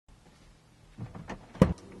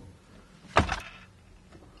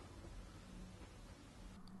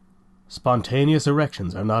Spontaneous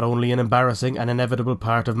erections are not only an embarrassing and inevitable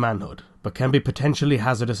part of manhood, but can be potentially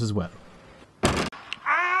hazardous as well.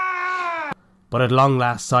 But at long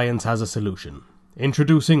last, science has a solution.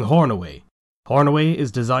 Introducing Hornaway. Hornaway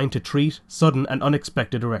is designed to treat sudden and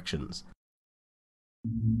unexpected erections.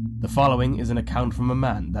 The following is an account from a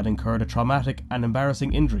man that incurred a traumatic and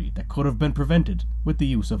embarrassing injury that could have been prevented with the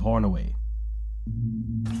use of Hornaway.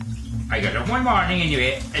 I got up one morning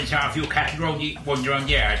anyway and saw a few cattle round the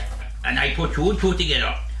yard, and I put two and two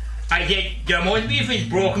together. I said, there must be a fence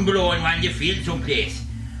broken below in one of the fields someplace.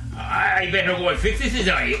 I better go and fix this, as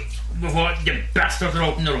I, before the bastards are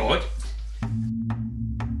out on the road.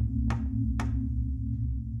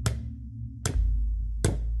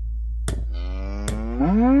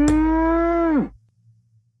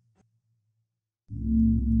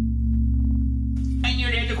 I knew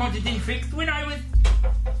they had the content thing fixed when I was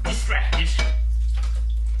distracted.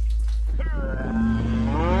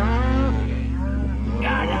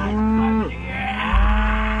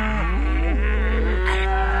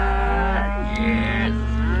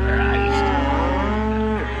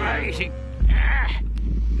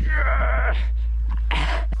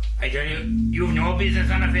 I tell you, you've no business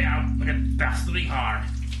on a fair with a bastardly horn.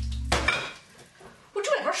 Would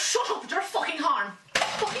you ever shut up with your fucking horn?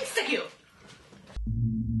 Fucking sick you!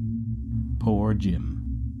 Poor Jim.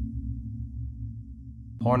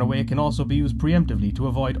 Hornaway can also be used preemptively to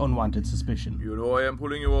avoid unwanted suspicion. You know I am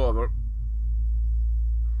pulling you over.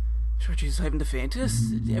 Sure, Jesus, I haven't the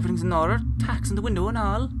faintest. Everything's in order. Tax in the window and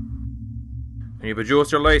all. And you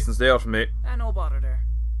produce your licence there for me. No bother there.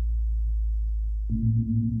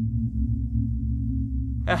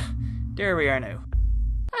 There we are now.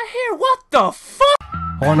 Here, what the fuck?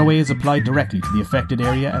 Hornaway is applied directly to the affected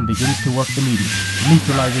area and begins to work immediately,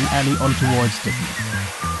 neutralising any untoward stiffness.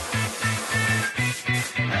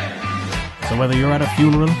 So whether you're at a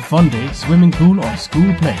funeral, fun day, swimming pool or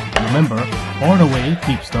school play, remember, Hornaway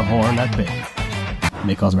keeps the horn at bay.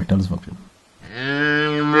 May cause erectile dysfunction.